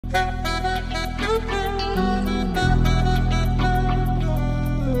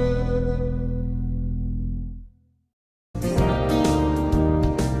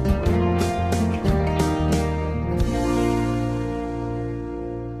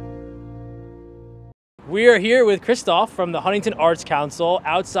We are here with Christophe from the Huntington Arts Council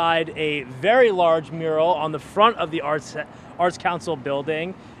outside a very large mural on the front of the Arts Council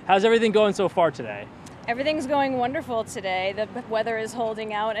building. How's everything going so far today? Everything's going wonderful today. The weather is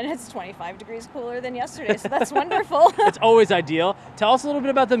holding out and it's 25 degrees cooler than yesterday, so that's wonderful. It's always ideal. Tell us a little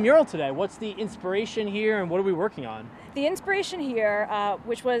bit about the mural today. What's the inspiration here and what are we working on? The inspiration here,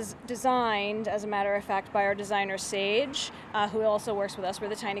 which was designed, as a matter of fact, by our designer Sage, who also works with us. We're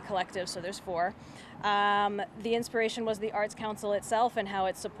the Tiny Collective, so there's 4. The inspiration was the Arts Council itself and how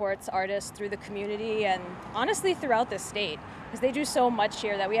it supports artists through the community and honestly throughout the state, because they do so much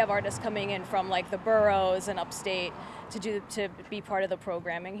here that we have artists coming in from like the boroughs and upstate to be part of the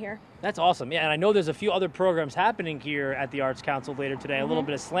programming here. That's awesome. Yeah, and I know there's a few other programs happening here at the Arts Council later today. A little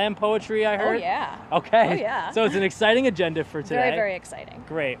bit of slam poetry, I heard. Oh, yeah. Okay. Oh, yeah. So it's an exciting agenda for today. Very, very exciting.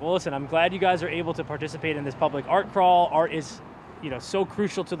 Great. Well, listen, I'm glad you guys are able to participate in this public art crawl. Art is, so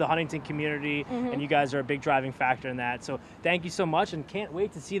crucial to the Huntington community, and you guys are a big driving factor in that. So thank you so much, and can't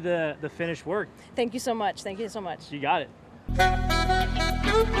wait to see the finished work. Thank you so much. Thank you so much. You got it.